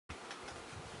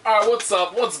Alright, what's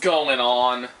up? What's going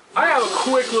on? I have a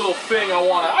quick little thing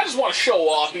I just want to show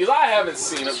off because I haven't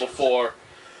seen it before.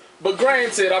 But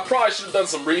granted, I probably should have done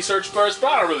some research first,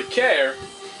 but I don't really care.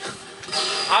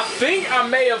 I think I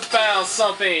may have found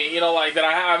something, like that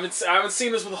I haven't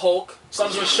seen this with Hulk, so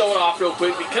I'm just going to show it off real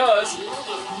quick because,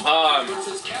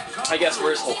 I guess,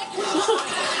 where's Hulk?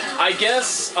 I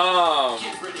guess,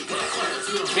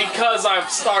 because I've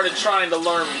started trying to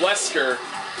learn Wesker,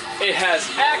 it has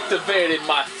activated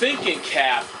my thinking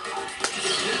cap,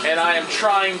 and I am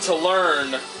trying to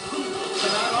learn.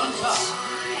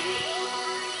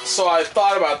 So I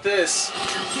thought about this,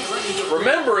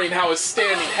 remembering how it's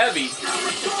standing heavy.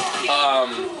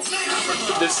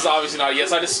 This is obviously not a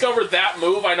yes. I discovered that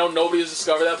move. I know nobody has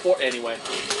discovered that before. Anyway.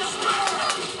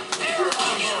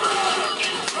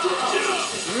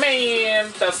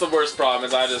 Man, that's the worst problem,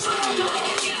 is I just...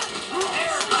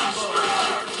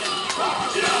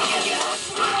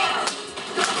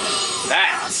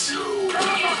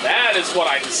 That is what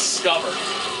I discovered.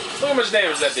 Look how much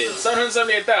damage that did.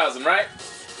 778,000, right?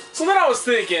 So then I was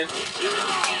thinking,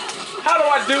 how do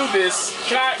I do this?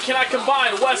 Can I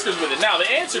combine Weskers with it? Now, the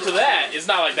answer to that is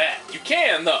not like that. You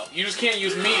can, though. You just can't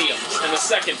use mediums in the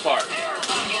second part.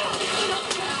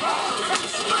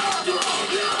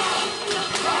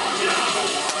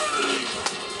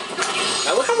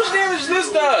 Now look how much damage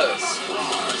this does.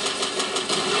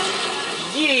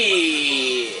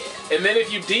 Yeah. And then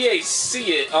if you DAC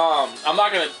it, I'm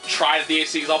not going to try to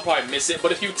DAC because I'll probably miss it,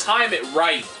 but if you time it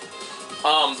right,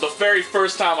 the very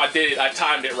first time I did it, I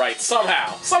timed it right.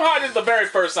 Somehow I did it the very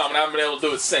first time and I haven't been able to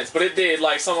do it since, but it did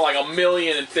like something like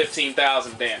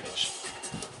 1,015,000 damage.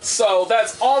 So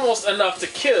that's almost enough to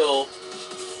kill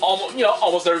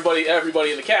almost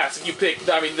everybody in the cast if you pick,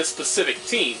 this specific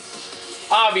team.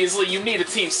 Obviously, you need a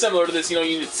team similar to this. You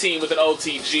need a team with an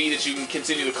OTG that you can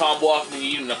continue the combo off, and then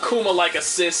you need an Akuma-like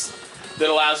assist that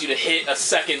allows you to hit a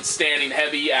second standing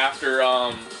heavy after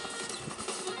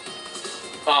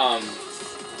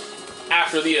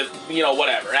after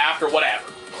whatever.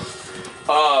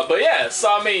 But yeah,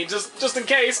 so just in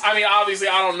case, obviously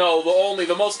I don't know.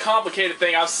 The most complicated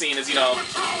thing I've seen is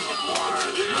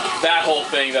that whole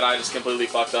thing that I just completely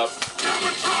fucked up.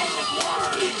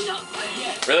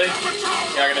 Really?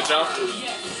 You're not gonna jump?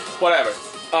 Whatever.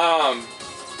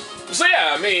 So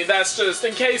yeah, that's just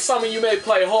in case some of you may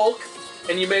play Hulk,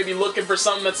 and you may be looking for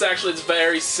something that's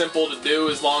very simple to do,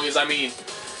 as long as,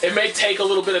 it may take a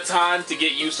little bit of time to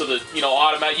get used to the,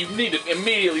 automatic. You need to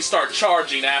immediately start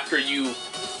charging after you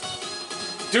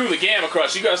do the Gamma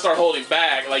Crush. You gotta start holding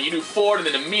back. Like, you do forward and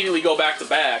then immediately go back to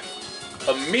back.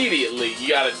 Immediately, you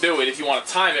gotta do it if you want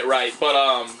to time it right. But,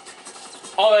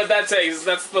 all that takes,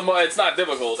 it's not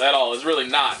difficult at all. It's really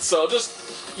not. So just,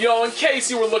 in case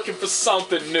you were looking for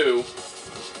something new.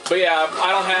 But yeah,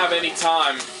 I don't have any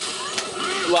time.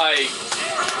 Like,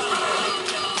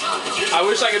 I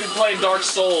wish I could be playing Dark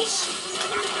Souls.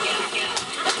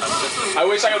 I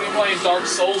wish I could be playing Dark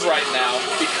Souls right now,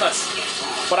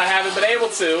 but I haven't been able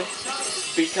to,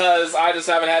 because I just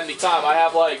haven't had any time. I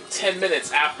have like 10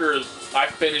 minutes after I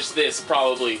finish this,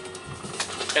 probably.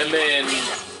 And then...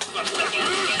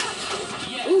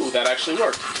 Ooh, that actually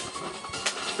worked.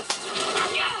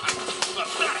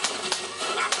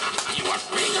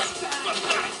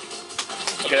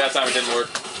 Okay, that time it didn't work.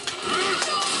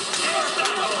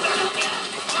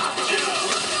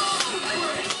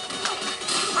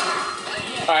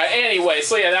 Alright, anyway,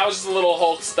 so yeah, that was just a little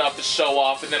Hulk stuff to show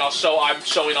off, and then I'm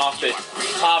showing off that,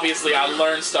 obviously, I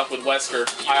learned stuff with Wesker.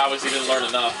 I obviously didn't learn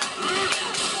enough.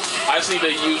 I just need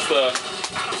to use the...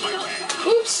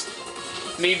 Oops!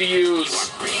 Need to use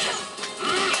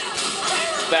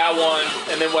that one,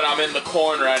 and then when I'm in the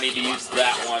corner, I need to use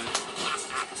that one.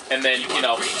 And then,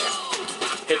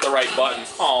 hit the right button.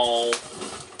 Oh.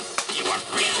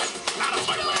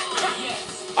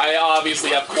 I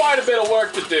obviously have quite a bit of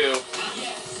work to do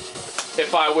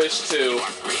if I wish to.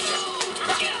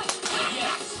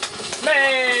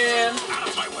 Man!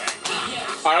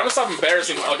 Alright, I'm gonna stop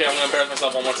embarrassing. Okay, I'm gonna embarrass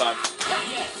myself one more time.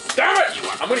 Damn it!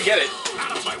 I'm gonna get it.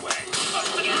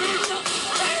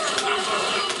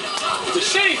 The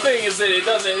shitty thing is that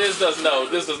this does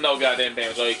no goddamn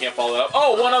damage. Oh, you can't follow it up.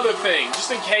 Oh, one other thing,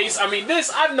 just in case.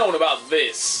 I've known about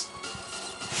this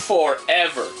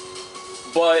forever.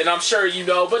 And I'm sure you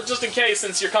know, but just in case,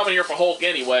 since you're coming here for Hulk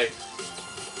anyway,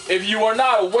 if you are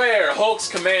not aware, Hulk's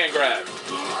command grab.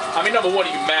 Number one,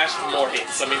 you can mash for more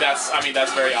hits. That's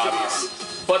very obvious.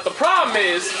 But the problem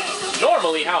is,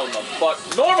 normally,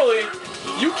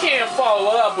 you can't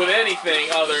follow it up with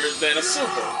anything other than a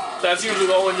super. That's usually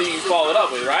the only thing you follow it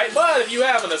up with, right? But if you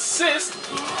have an assist,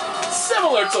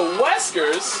 similar to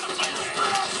Wesker's,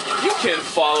 you can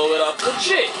follow it up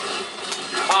legit.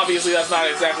 Obviously, that's not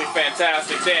exactly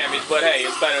fantastic damage, but hey,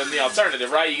 it's better than the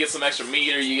alternative, right? You get some extra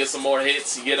meter, you get some more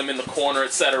hits, you get them in the corner,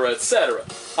 etc., etc.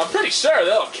 I'm pretty sure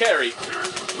they'll carry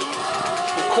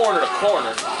from corner to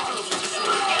corner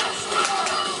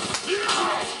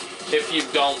if you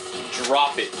don't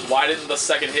drop it. Why didn't the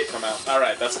second hit come out?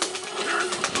 Alright, that's cool.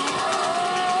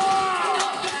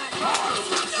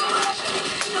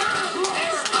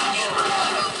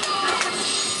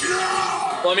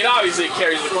 Well, I mean, obviously it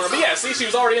carries the corner, but yeah, see, she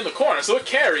was already in the corner, so it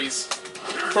carries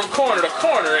from corner to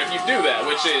corner if you do that,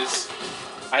 which is...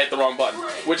 I hit the wrong button.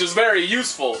 Which is very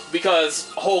useful,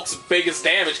 because Hulk's biggest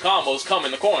damage combos come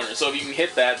in the corner, so if you can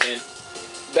hit that, then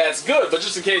that's good. But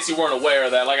just in case you weren't aware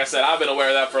of that, like I said, I've been aware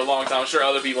of that for a long time. I'm sure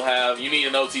other people have. You need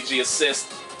an OTG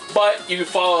assist, but you can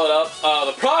follow it up.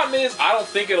 The problem is, I don't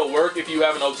think it'll work if you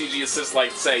have an OTG assist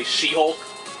like, say, She-Hulk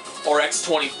or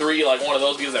X-23, like one of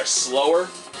those, because they're slower.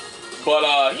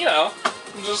 But, you know,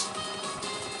 just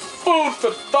food for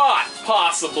thought,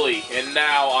 possibly. And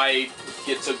now I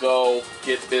get to go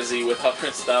get busy with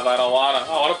other stuff. I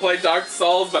want to play Dark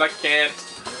Souls, but I can't.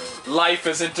 Life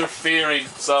is interfering.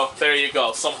 So, there you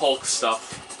go. Some Hulk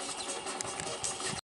stuff.